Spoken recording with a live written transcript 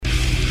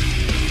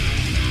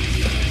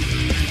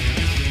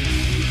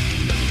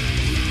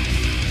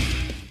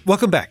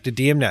Welcome back to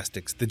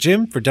DMnastics, the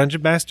gym for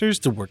dungeon masters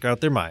to work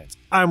out their minds.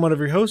 I'm one of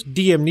your hosts,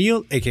 DM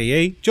Neil,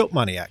 aka Joke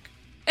Maniac.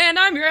 And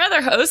I'm your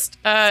other host,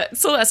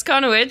 Celeste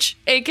Conowitch,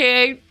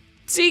 aka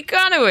C.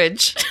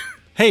 Conowitch.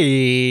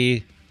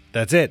 Hey,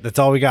 that's it. That's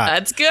all we got.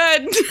 That's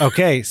good.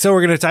 Okay, so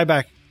we're gonna tie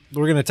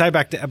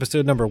back to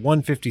episode number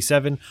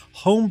 157,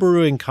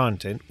 Homebrewing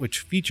Content, which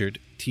featured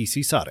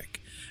TC Sodic.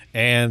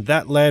 And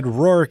that led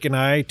Rorik and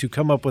I to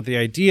come up with the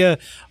idea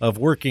of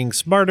working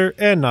smarter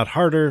and not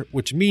harder,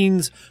 which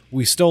means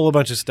we stole a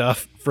bunch of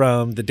stuff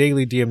from the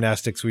daily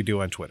DMnastics we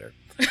do on Twitter.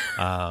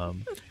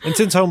 And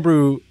since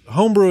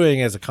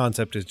homebrewing as a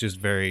concept is just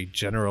very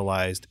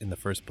generalized in the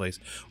first place,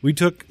 we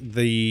took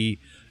the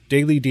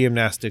daily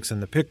DMnastics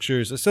and the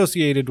pictures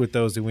associated with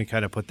those, and we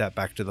kind of put that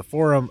back to the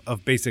forum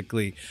of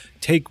basically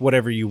take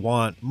whatever you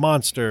want,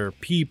 monster,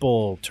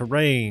 people,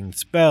 terrain,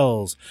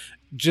 spells,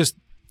 just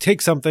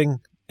take something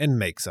and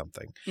make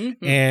something.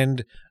 Mm-hmm.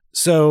 And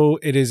so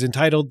it is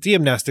entitled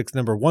DMnastics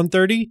number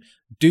 130,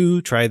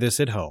 Do Try This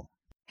at Home.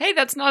 Hey,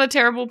 that's not a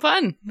terrible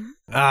pun.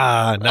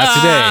 Not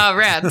today.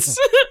 Rats.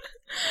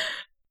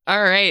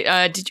 All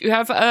right. Did you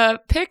have a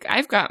pick?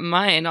 I've got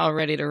mine all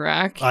ready to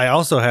rock. I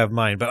also have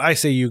mine, but I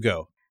say you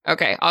go.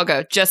 Okay, I'll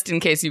go, just in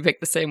case you pick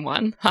the same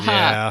one.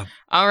 Yeah.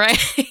 All right.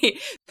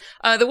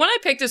 The one I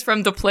picked is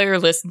from the Player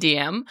List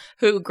DM,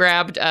 who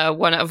grabbed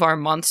one of our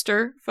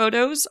monster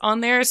photos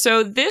on there.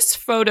 So this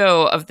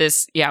photo of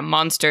this,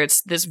 monster,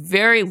 it's this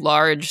very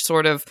large,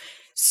 sort of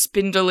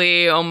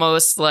spindly,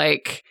 almost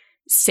like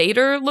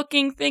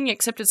satyr-looking thing,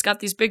 except it's got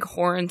these big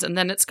horns, and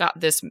then it's got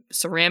this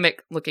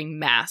ceramic-looking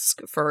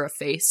mask for a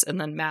face, and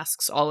then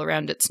masks all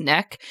around its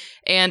neck.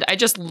 And I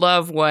just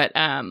love what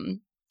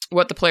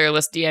the Player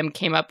List DM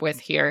came up with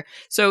here.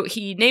 So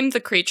he named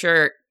the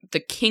creature the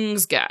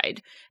King's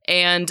Guide.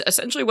 And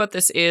essentially what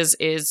this is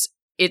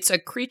it's a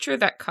creature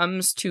that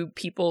comes to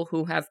people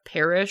who have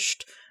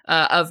perished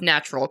of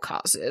natural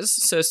causes.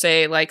 So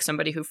say like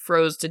somebody who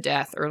froze to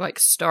death or like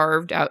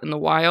starved out in the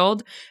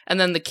wild. And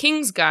then the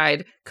King's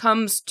Guide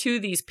comes to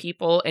these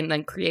people and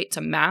then creates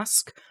a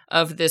mask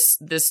of this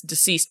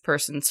deceased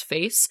person's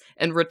face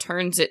and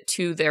returns it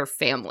to their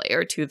family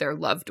or to their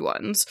loved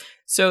ones.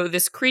 So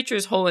this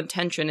creature's whole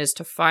intention is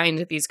to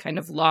find these kind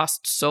of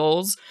lost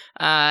souls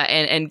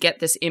and get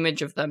this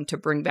image of them to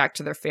bring back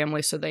to their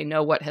family so they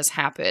know what has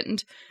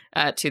happened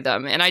to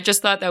them. And I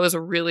just thought that was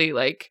a really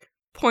like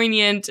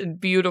poignant and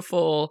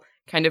beautiful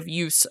kind of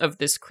use of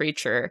this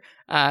creature.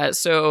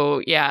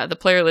 So yeah, the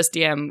Player List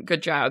DM,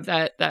 good job.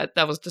 That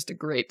was just a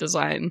great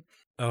design.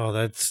 Oh,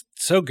 that's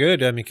so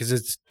good. I mean, because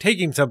it's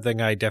taking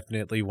something I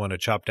definitely want to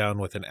chop down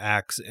with an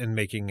axe and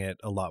making it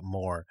a lot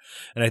more.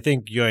 And I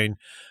think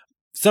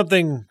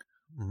something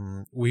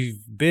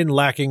we've been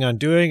lacking on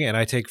doing, and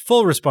I take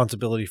full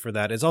responsibility for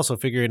that, is also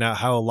figuring out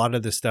how a lot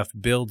of this stuff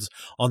builds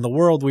on the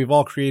world we've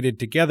all created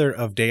together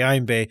of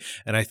Deimbe.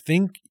 And I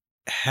think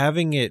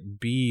having it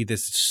be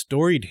this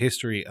storied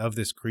history of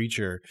this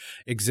creature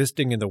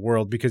existing in the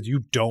world, because you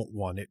don't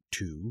want it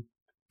to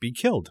be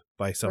killed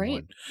by someone.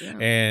 Right. Yeah.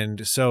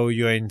 And so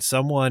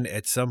someone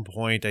at some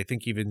point, I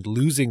think even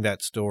losing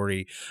that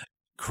story,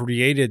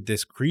 created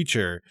this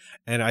creature.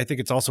 And I think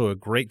it's also a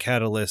great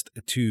catalyst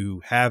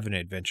to have an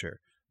adventure,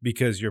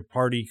 because your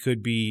party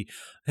could be,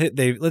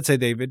 let's say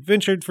they've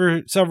adventured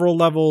for several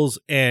levels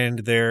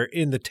and they're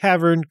in the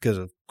tavern, because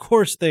of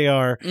course they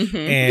are. Mm-hmm.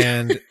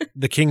 And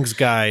the King's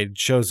Guide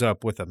shows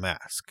up with a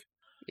mask.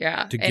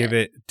 Yeah. To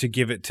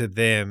give it to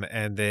them.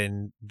 And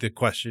then the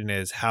question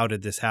is, how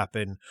did this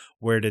happen?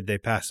 Where did they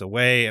pass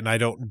away? And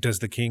does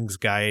the King's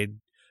Guide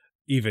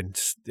even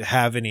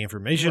have any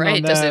information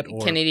on that?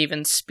 Can it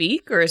even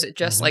speak? Or is it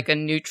just like a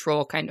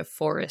neutral kind of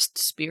forest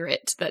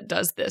spirit that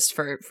does this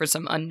for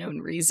some unknown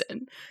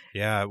reason?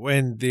 Yeah.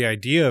 When the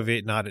idea of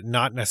it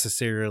not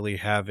necessarily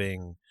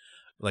having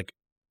like,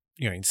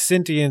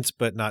 sentience,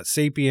 but not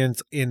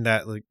sapience, in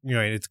that, like,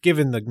 it's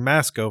given the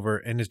mask over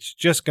and it's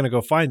just going to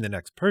go find the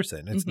next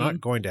person. It's not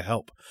going to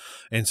help.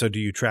 And so do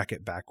you track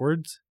it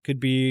backwards? Could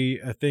be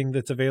a thing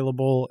that's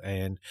available.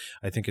 And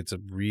I think it's a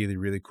really,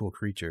 really cool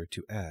creature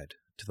to add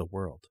to the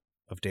world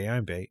of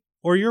Deimbe,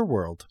 or your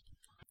world.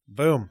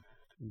 Boom.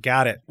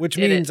 Got it. Which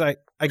means I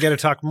get to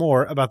talk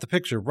more about the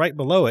picture right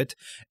below it.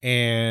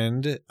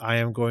 And I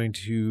am going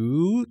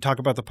to talk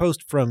about the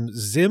post from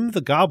Zim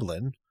the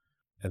Goblin.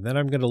 And then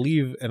I'm going to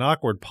leave an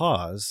awkward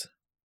pause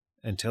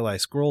until I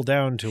scroll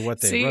down to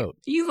what they wrote.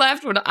 You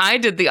laughed when I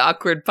did the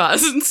awkward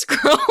pause and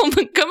scroll.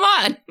 Come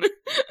on.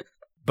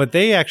 But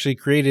they actually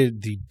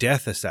created the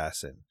Death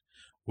Assassin,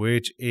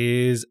 which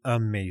is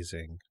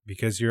amazing,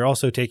 because you're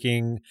also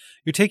taking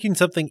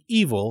something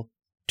evil,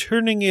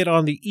 turning it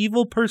on the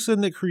evil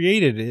person that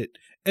created it,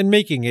 and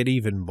making it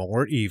even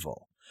more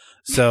evil.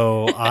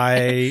 So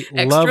I love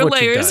what you've done. Extra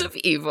layers of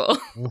evil.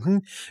 Mm-hmm.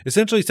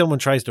 Essentially, someone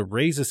tries to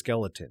raise a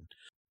skeleton.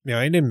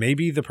 And then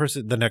maybe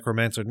the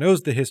necromancer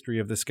knows the history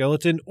of the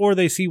skeleton, or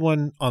they see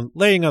one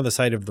laying on the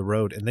side of the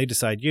road and they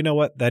decide, you know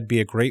what, that'd be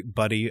a great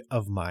buddy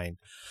of mine.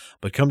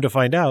 But come to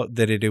find out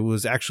that it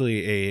was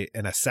actually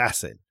an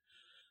assassin.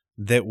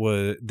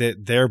 that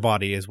their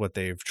body is what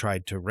they've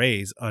tried to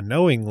raise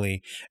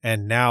unknowingly,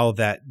 and now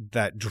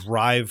that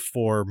drive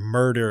for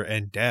murder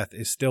and death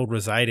is still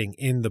residing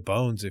in the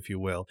bones, if you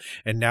will,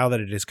 and now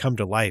that it has come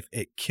to life,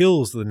 it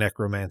kills the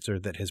necromancer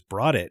that has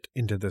brought it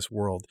into this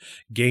world,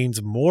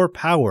 gains more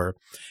power,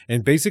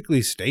 and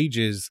basically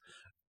stages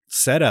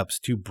setups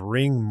to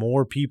bring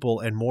more people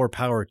and more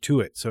power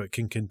to it so it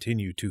can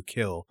continue to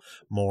kill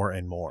more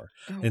and more.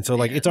 And so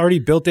like it's already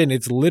built in.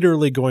 It's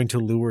literally going to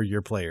lure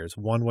your players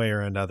one way or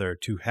another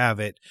to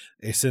have it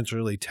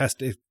essentially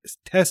test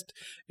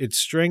its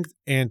strength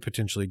and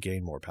potentially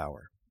gain more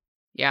power.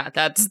 Yeah,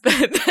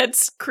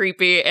 that's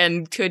creepy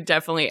and could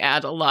definitely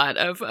add a lot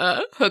of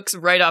hooks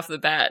right off the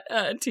bat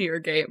to your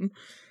game.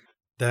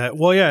 And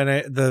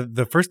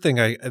the first thing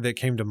that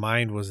came to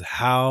mind was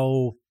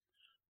how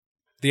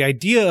the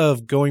idea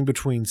of going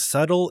between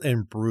subtle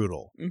and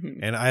brutal.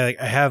 Mm-hmm. And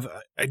I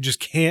just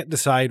can't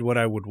decide what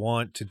I would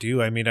want to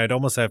do. I mean, I'd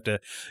almost have to,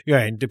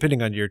 and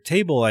depending on your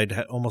table, I'd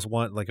almost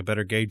want like a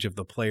better gauge of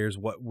the players.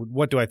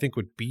 What do I think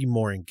would be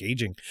more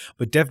engaging?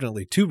 But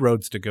definitely two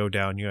roads to go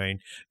down.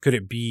 Could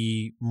it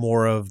be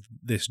more of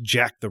this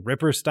Jack the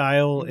Ripper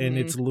style and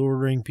it's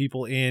luring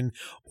people in?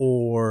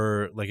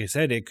 Or like I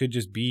said, it could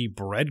just be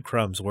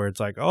breadcrumbs where it's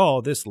like,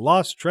 oh, this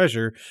lost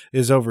treasure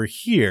is over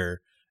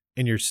here.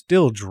 And you're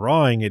still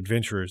drawing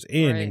adventurers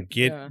in and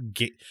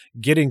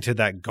getting to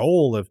that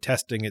goal of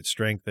testing its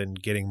strength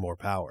and getting more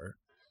power.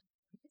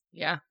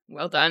 Yeah,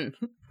 well done.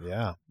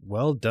 Yeah,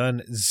 well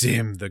done,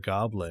 Zim the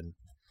Goblin.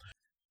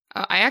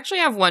 I actually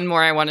have one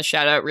more I want to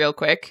shout out real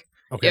quick.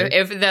 Okay.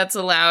 If that's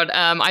allowed.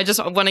 I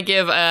just want to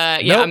give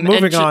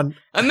moving on.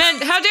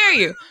 How dare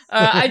you?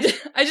 I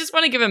just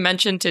want to give a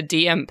mention to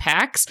DM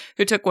Pax,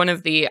 who took one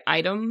of the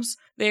items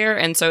there,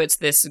 and so it's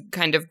this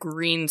kind of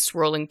green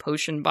swirling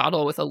potion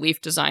bottle with a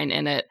leaf design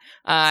in it,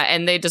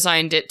 and they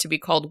designed it to be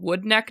called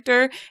Wood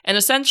Nectar, and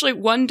essentially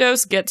 1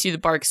 dose gets you the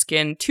bark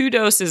skin, 2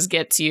 doses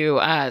gets you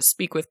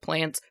speak with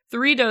plants,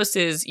 3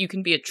 doses you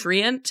can be a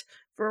treant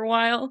for a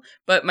while.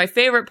 But my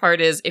favorite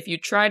part is if you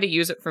try to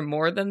use it for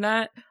more than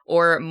that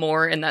or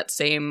more in that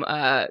same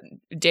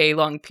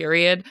day-long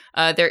period,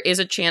 there is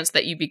a chance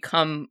that you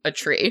become a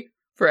tree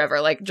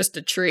forever, like just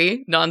a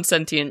tree,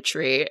 non-sentient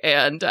tree,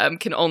 and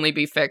can only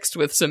be fixed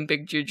with some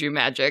big juju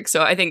magic.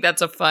 So I think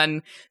that's a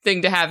fun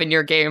thing to have in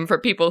your game for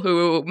people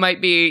who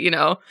might be,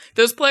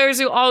 those players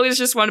who always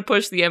just want to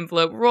push the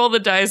envelope, roll the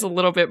dice a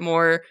little bit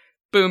more,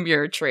 boom,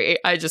 you're a tree.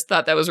 I just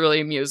thought that was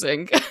really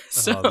amusing.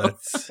 So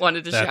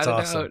wanted to shout it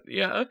out.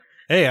 Yeah.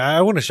 Hey,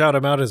 I want to shout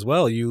him out as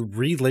well. You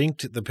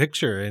relinked the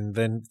picture, and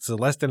then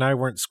Celeste and I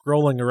weren't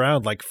scrolling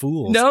around like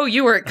fools. No,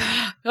 you were.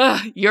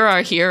 You're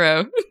our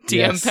hero,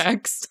 DM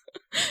Pax.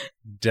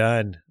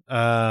 Done.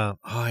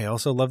 I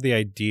also love the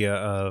idea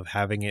of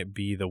having it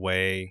be the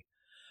way,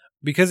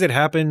 because it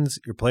happens,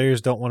 your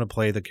players don't want to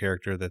play the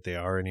character that they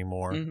are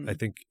anymore. Mm-hmm. I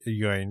think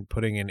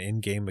putting an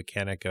in-game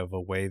mechanic of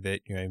a way that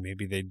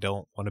maybe they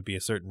don't want to be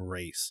a certain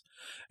race,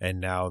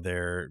 and now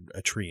they're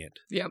a treant.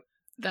 Yep.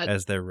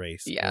 As their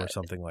race or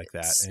something like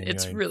that. And,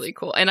 it's really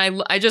cool. And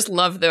I just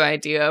love the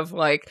idea of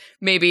like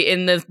maybe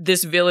in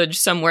this village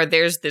somewhere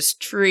there's this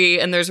tree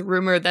and there's a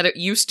rumor that it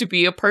used to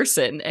be a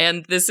person.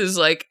 And this is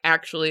like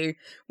actually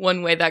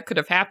one way that could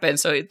have happened.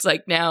 So it's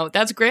like now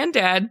that's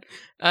Granddad,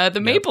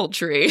 the maple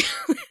tree.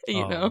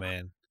 Oh,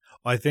 man.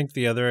 I think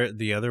the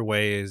other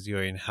way is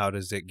how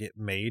does it get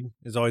made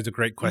is always a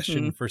great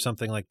question for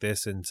something like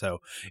this. And so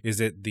is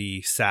it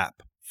the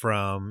sap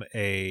from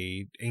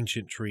a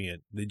ancient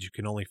treant that you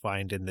can only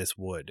find in this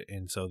wood,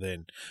 and so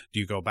then do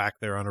you go back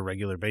there on a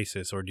regular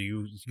basis, or do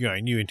you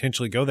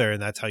intentionally go there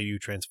and that's how you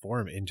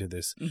transform into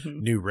this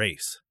new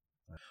race?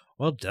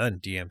 Well done,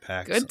 DM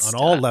Pax. Good on stuff.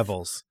 All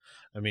levels.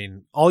 I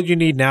mean, all you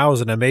need now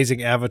is an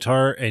amazing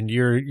avatar and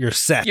you're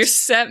set. You're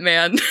set,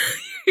 man.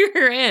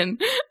 You're in.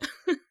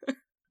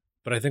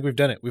 But I think we've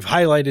done it. We've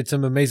highlighted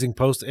some amazing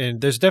posts, and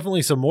there's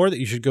definitely some more that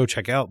you should go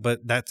check out.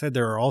 But that said,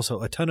 there are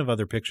also a ton of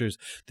other pictures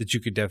that you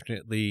could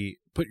definitely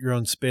put your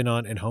own spin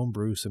on and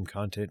homebrew some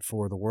content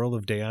for the world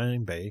of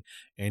Dayan Bay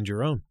and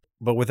your own.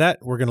 But with that,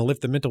 we're going to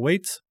lift the mental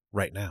weights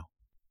right now.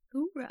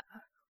 Hoorah.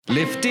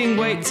 Lifting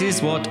weights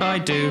is what I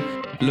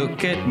do.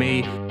 Look at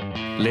me.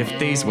 Lift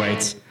these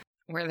weights.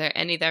 Were there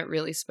any that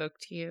really spoke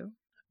to you?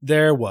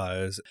 There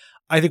was.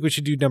 I think we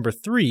should do number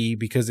 3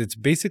 because it's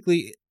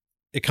basically...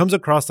 It comes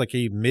across like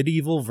a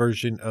medieval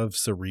version of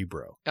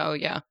Cerebro. Oh,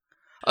 yeah.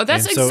 Oh,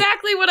 that's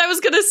exactly what I was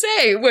going to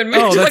say when we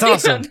were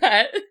talking about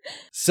that.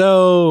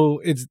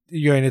 So it's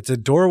a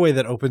doorway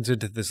that opens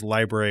into this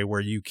library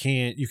where you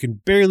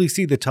can barely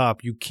see the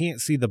top, you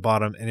can't see the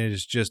bottom, and it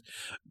is just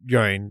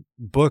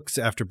books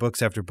after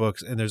books after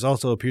books. And there's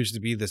also appears to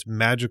be this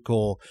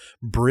magical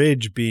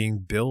bridge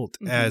being built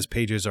as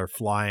pages are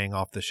flying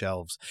off the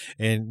shelves.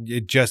 And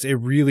it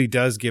really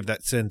does give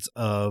that sense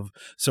of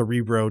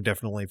Cerebro,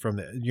 definitely from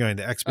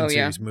the X-Men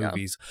series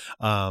movies.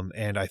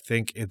 And I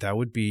think that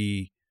would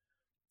be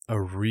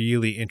a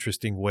really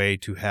interesting way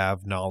to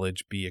have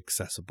knowledge be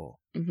accessible.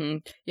 Mm-hmm.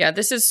 Yeah,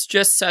 this is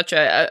just such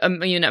I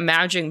mean,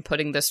 imagine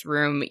putting this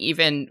room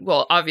even,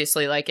 well,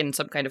 obviously like in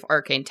some kind of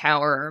arcane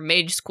tower or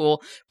mage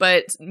school,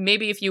 but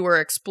maybe if you were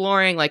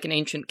exploring like an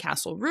ancient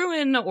castle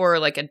ruin or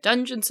like a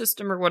dungeon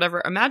system or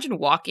whatever, imagine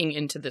walking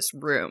into this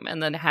room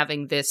and then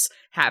having this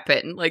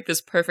happen, like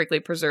this perfectly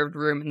preserved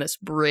room and this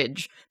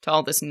bridge to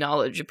all this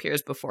knowledge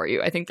appears before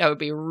you. I think that would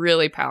be a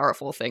really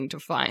powerful thing to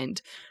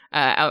find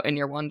out in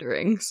your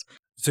wanderings.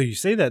 So you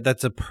say that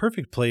that's a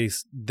perfect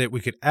place that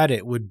we could add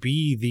it would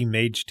be the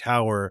Mage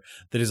Tower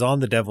that is on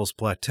the Devil's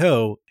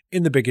Plateau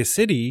in the biggest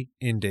city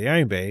in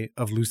Deimbe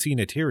of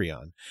Lucina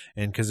Tyrion.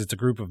 And because it's a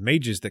group of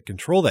mages that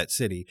control that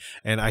city,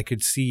 and I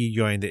could see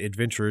the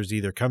adventurers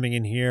either coming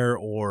in here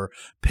or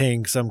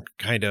paying some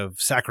kind of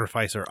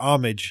sacrifice or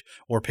homage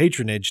or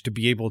patronage to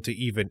be able to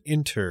even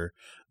enter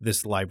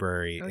this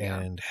library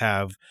and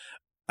have.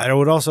 I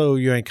would also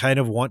kind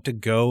of want to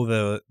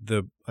go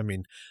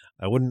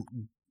I wouldn't.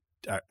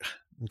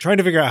 I'm trying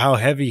to figure out how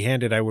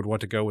heavy-handed I would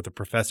want to go with the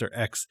Professor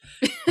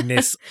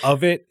X-ness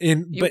of it.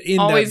 You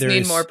always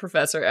need more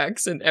Professor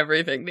X in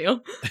everything,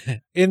 Neil.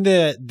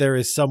 There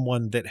is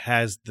someone that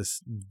has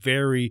this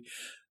very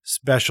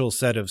special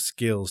set of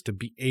skills to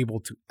be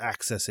able to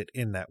access it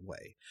in that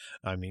way.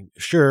 I mean,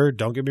 sure,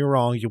 don't get me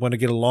wrong. You want to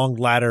get a long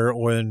ladder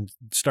or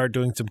start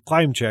doing some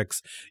climb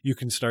checks. You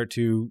can start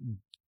to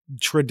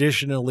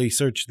traditionally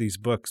search these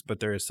books, but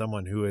there is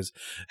someone who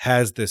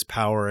has this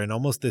power and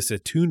almost this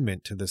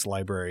attunement to this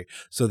library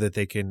so that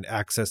they can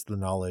access the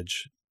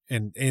knowledge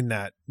and in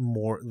that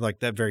more like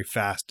that very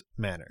fast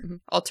manner. Mm-hmm.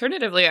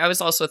 Alternatively, I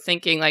was also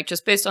thinking like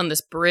just based on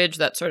this bridge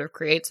that sort of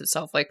creates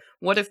itself, like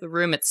what if the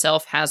room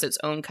itself has its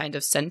own kind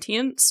of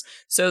sentience?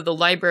 So the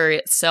library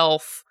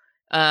itself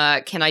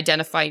can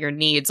identify your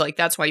needs. Like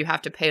that's why you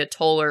have to pay a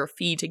toll or a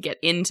fee to get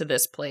into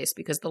this place,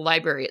 because the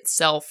library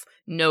itself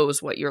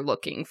knows what you're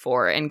looking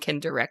for and can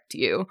direct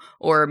you.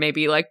 Or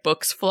maybe like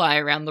books fly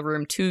around the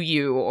room to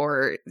you,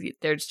 or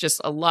there's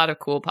just a lot of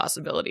cool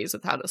possibilities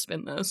with how to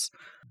spin this.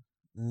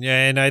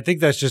 Yeah, and I think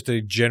that's just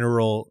a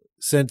general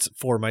sense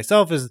for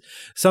myself is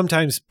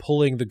sometimes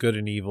pulling the good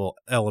and evil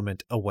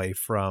element away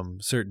from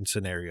certain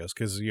scenarios,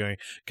 because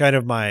kind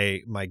of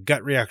my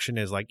gut reaction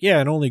is like, yeah,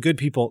 and only good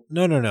people.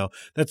 No,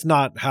 that's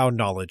not how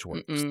knowledge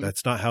works. Mm-mm.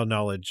 That's not how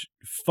knowledge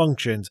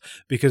functions,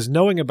 because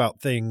knowing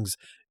about things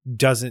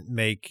doesn't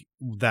make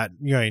that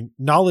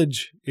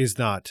knowledge is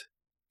not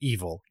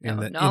evil.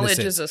 Knowledge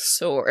is a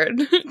sword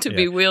to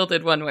be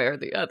wielded one way or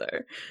the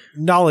other.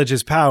 Knowledge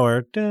is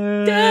power.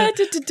 Da, da,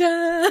 da,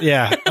 da.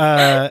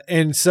 Yeah.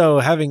 And so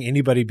having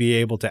anybody be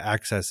able to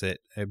access it,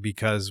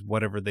 because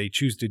whatever they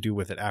choose to do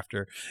with it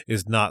after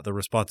is not the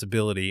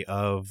responsibility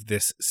of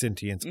this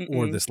sentience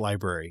or this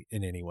library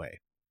in any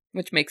way.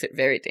 Which makes it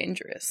very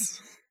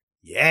dangerous.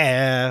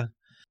 Yeah.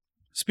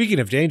 Speaking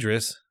of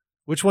dangerous,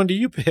 which one do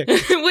you pick?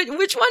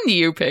 Which one do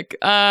you pick?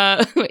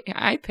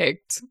 I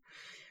picked...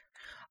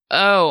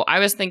 Oh, I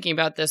was thinking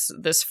about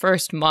this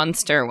first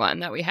monster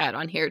one that we had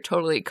on here.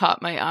 Totally caught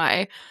my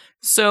eye.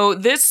 So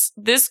this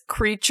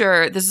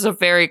creature, this is a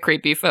very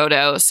creepy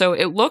photo. So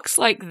it looks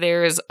like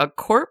there's a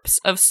corpse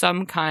of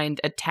some kind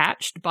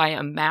attached by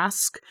a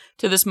mask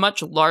to this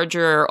much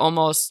larger,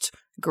 almost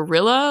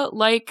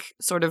gorilla-like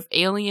sort of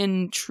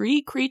alien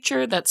tree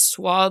creature that's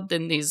swathed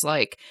in these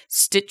like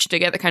stitched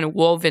together kind of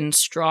woven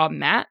straw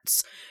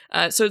mats.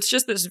 So it's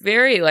just this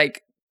very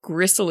like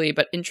gristly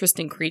but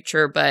interesting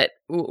creature. But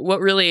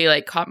what really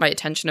like caught my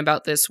attention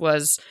about this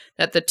was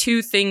that the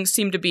two things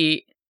seem to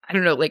be, I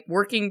don't know, like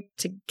working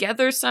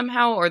together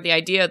somehow, or the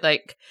idea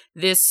like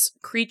this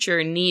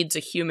creature needs a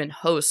human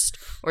host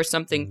or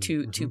something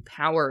to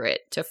power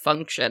it to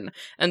function.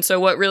 And so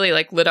what really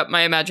like lit up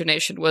my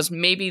imagination was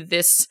maybe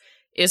this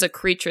is a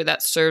creature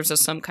that serves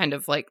as some kind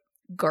of like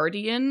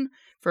guardian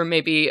for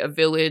maybe a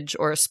village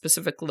or a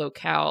specific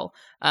locale.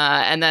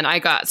 And then I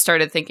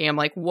started thinking, I'm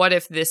like, what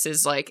if this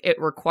is like, it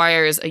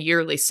requires a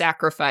yearly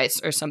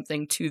sacrifice or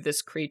something to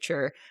this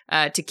creature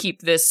to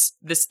keep this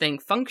thing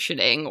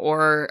functioning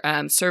or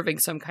serving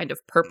some kind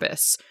of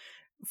purpose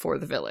for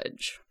the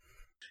village.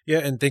 Yeah,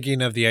 and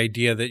thinking of the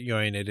idea that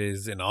it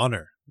is an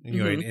honor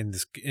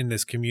in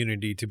this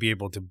community to be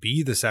able to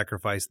be the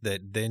sacrifice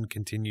that then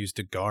continues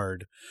to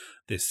guard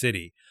this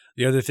city.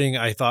 The other thing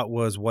I thought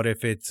was, what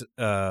if it's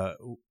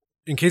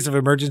in case of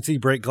emergency,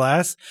 break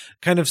glass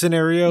kind of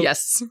scenario?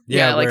 Yes.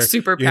 Yeah, like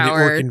superpower. The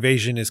orc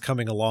invasion is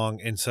coming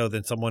along, and so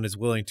then someone is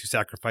willing to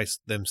sacrifice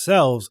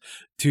themselves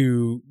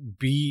to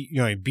be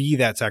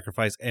that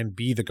sacrifice and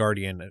be the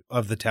guardian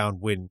of the town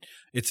when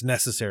it's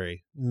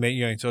necessary.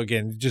 So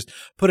again, just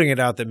putting it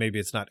out that maybe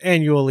it's not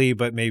annually,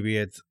 but maybe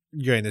it's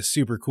this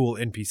super cool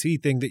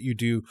NPC thing that you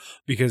do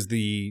because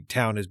the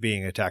town is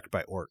being attacked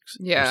by orcs.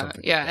 Yeah.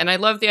 And I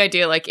love the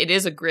idea, like, it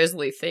is a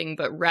grisly thing,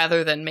 but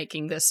rather than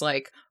making this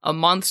like a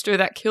monster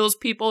that kills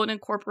people and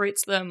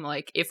incorporates them,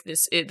 like if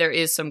there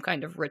is some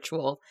kind of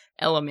ritual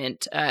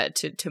element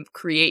to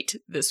create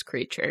this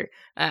creature.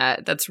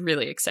 That's a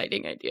really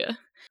exciting idea.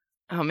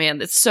 Oh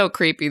man, it's so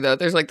creepy though.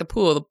 There's like the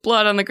pool of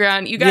blood on the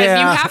ground. You guys,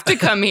 you have to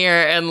come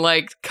here and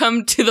like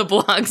come to the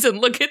blogs and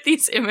look at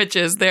these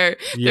images. They're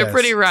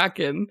pretty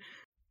rockin'.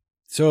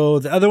 So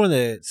the other one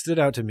that stood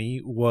out to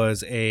me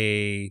was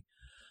a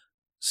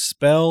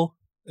spell,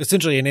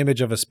 essentially an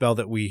image of a spell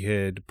that we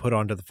had put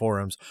onto the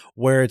forums,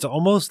 where it's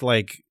almost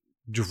like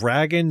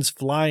dragons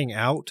flying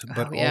out,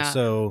 but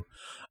also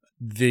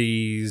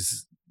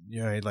these,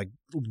 like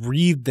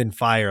wreathed in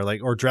fire,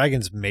 like, or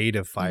dragons made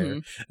of fire.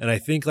 And I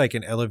think like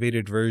an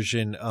elevated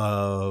version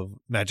of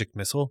Magic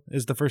Missile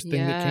is the first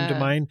thing that came to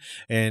mind.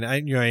 And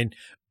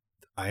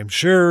I'm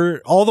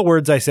sure all the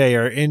words I say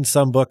are in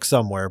some book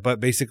somewhere, but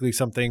basically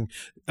something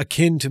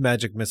akin to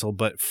Magic Missile,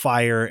 but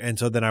fire. And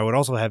so then I would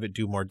also have it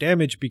do more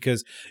damage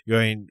because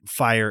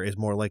fire is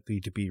more likely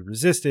to be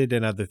resisted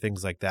and other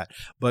things like that.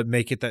 But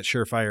make it that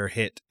surefire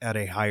hit at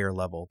a higher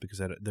level because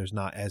there's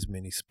not as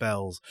many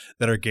spells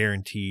that are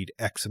guaranteed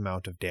X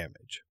amount of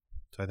damage.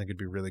 So I think it'd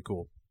be really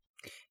cool.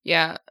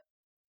 Yeah.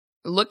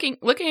 Looking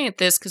at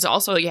this, because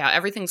also,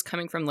 everything's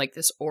coming from like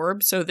this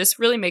orb. So this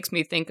really makes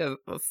me think of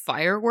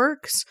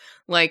fireworks,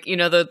 like,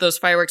 those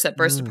fireworks that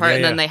burst apart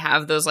and then they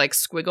have those like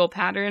squiggle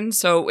patterns.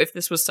 So if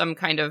this was some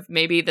kind of,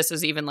 maybe this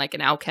is even like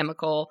an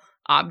alchemical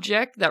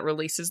object that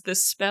releases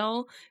this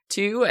spell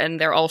too, and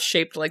they're all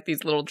shaped like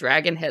these little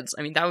dragon heads.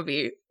 I mean, that would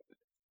be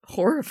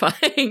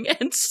horrifying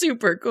and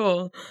super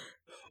cool.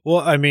 Well,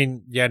 I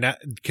mean,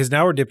 because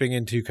now we're dipping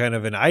into kind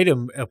of an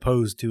item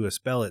opposed to a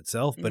spell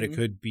itself, but it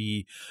could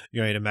be,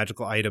 a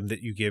magical item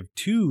that you give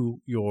to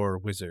your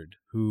wizard,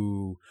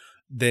 who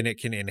then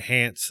it can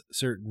enhance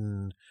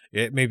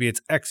maybe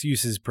it's X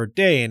uses per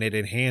day, and it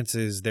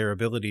enhances their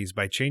abilities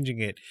by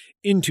changing it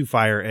into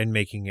fire and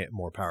making it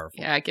more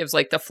powerful. Yeah, it gives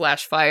like the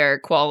flash fire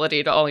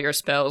quality to all your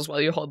spells while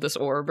you hold this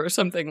orb or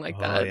something like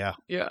that. Yeah.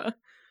 Yeah.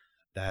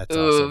 That's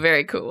awesome.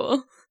 Very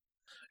cool.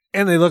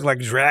 And they look like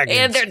dragons.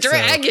 And they're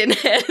dragon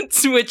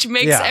heads, which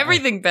makes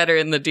everything better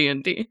in the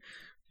D&D.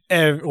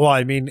 Well,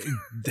 I mean,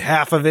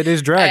 half of it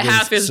is dragons.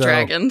 Half is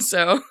dragons,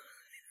 so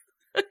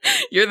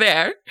you're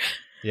there.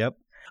 Yep.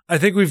 I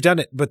think we've done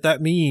it, but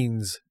that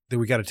means that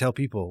we got to tell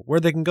people where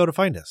they can go to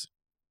find us.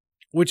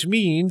 Which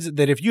means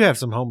that if you have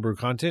some homebrew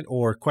content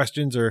or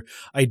questions or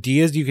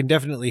ideas, you can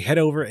definitely head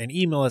over and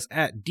email us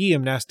at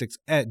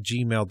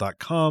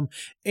dmnastics@gmail.com.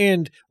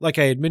 And like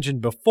I had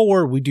mentioned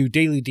before, we do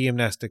daily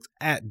DMnastics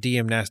at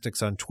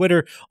DMnastics on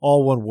Twitter,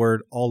 all one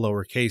word, all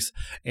lowercase.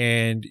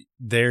 And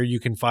there you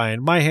can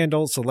find my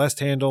handle, Celeste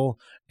handle,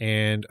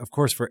 and of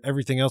course, for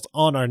everything else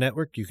on our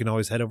network, you can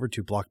always head over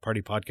to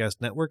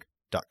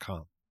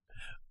blockpartypodcastnetwork.com.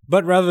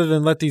 But rather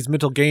than let these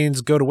mental gains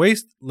go to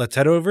waste, let's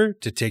head over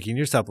to taking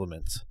your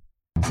supplements.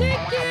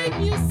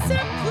 Taking your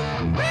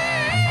supplements.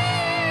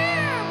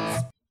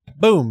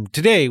 Boom.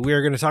 Today we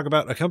are going to talk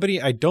about a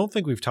company I don't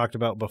think we've talked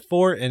about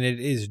before, and it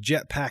is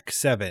Jetpack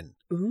 7.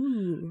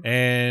 Ooh.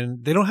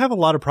 And they don't have a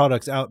lot of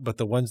products out, but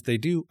the ones they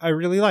do, I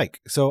really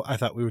like. So I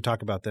thought we would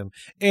talk about them.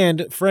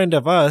 And friend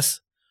of us,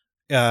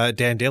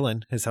 Dan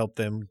Dillon, has helped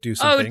them do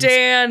some things. Oh,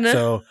 Dan.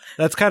 So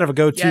that's kind of a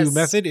go-to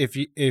method.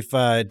 If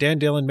Dan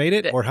Dillon made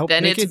it or helped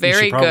then make it's it,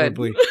 very good.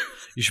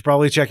 You should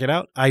probably check it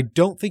out. I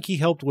don't think he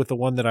helped with the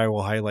one that I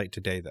will highlight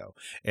today, though.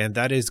 And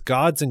that is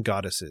Gods and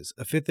Goddesses,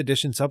 a 5th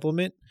edition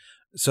supplement.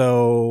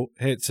 So,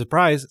 hey,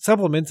 surprise,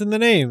 supplements in the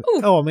name.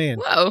 Ooh, oh, man.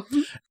 Whoa.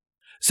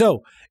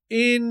 So,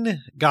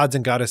 in Gods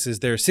and Goddesses,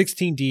 there are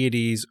 16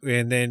 deities,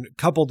 and then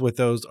coupled with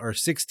those are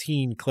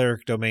 16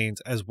 cleric domains,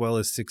 as well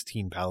as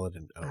 16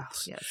 paladin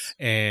oaths. Oh, yes.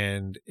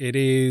 And it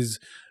is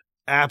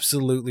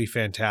absolutely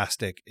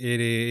fantastic. It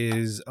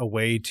is a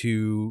way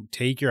to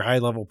take your high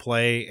level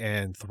play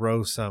and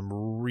throw some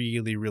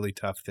really, really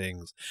tough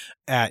things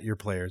at your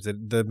players.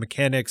 The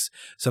mechanics,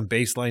 some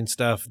baseline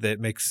stuff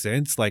that makes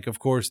sense. Like, of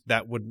course,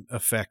 that wouldn't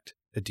affect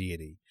a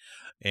deity.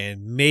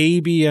 And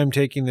maybe I'm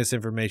taking this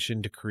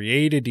information to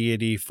create a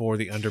deity for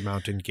the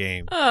Undermountain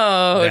game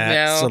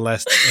that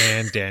Celeste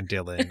and Dan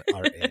Dillon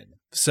are in.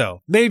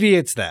 So maybe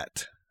it's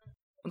that.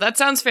 That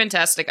sounds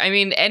fantastic. I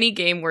mean, any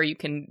game where you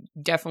can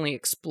definitely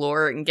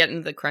explore and get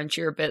into the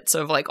crunchier bits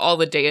of like all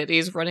the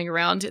deities running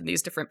around in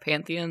these different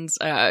pantheons,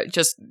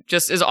 just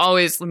is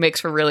always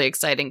makes for really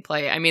exciting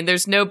play. I mean,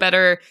 there's no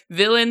better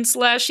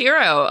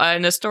villain/hero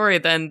in a story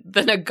than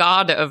a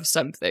god of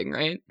something,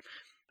 right?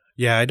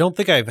 Yeah, I don't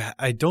think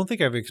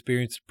I've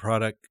experienced a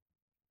product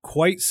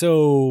quite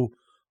so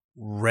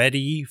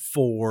ready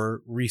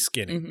for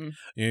reskinning.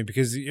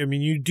 Because I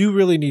mean, you do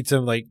really need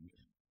some like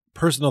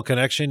personal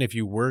connection if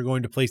you were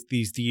going to place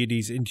these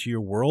deities into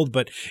your world,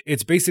 but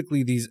it's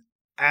basically these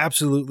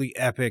absolutely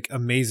epic,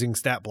 amazing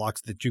stat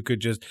blocks that you could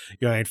just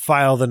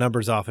file the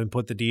numbers off and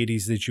put the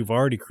deities that you've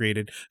already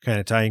created, kind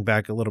of tying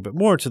back a little bit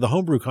more to the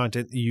homebrew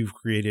content that you've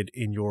created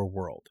in your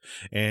world.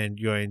 And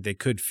they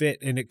could fit,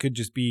 and it could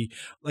just be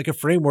like a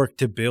framework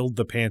to build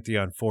the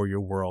pantheon for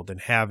your world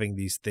and having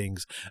these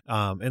things.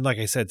 And like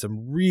I said,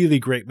 some really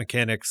great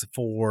mechanics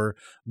for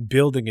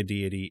building a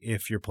deity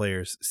if your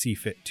players see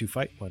fit to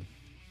fight one.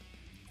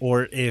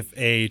 Or if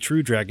a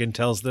true dragon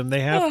tells them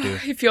they have to.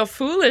 If you're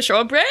foolish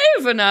or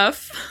brave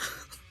enough.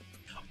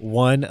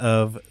 One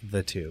of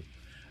the two.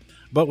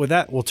 But with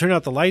that, we'll turn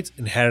out the lights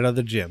and head out of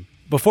the gym.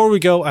 Before we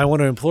go, I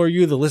want to implore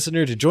you, the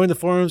listener, to join the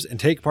forums and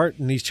take part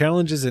in these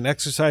challenges and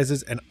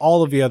exercises and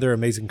all of the other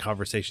amazing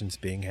conversations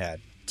being had.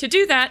 To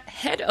do that,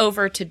 head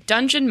over to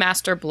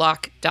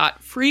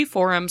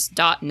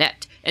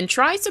dungeonmasterblock.freeforums.net and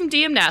try some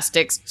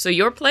DMnastics so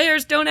your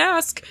players don't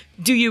ask,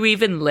 do you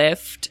even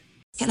lift?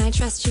 Can I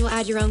trust you'll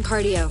add your own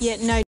cardio? Yeah,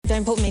 no,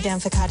 don't put me down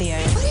for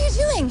cardio. What are you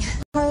doing?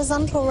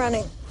 Horizontal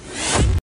running.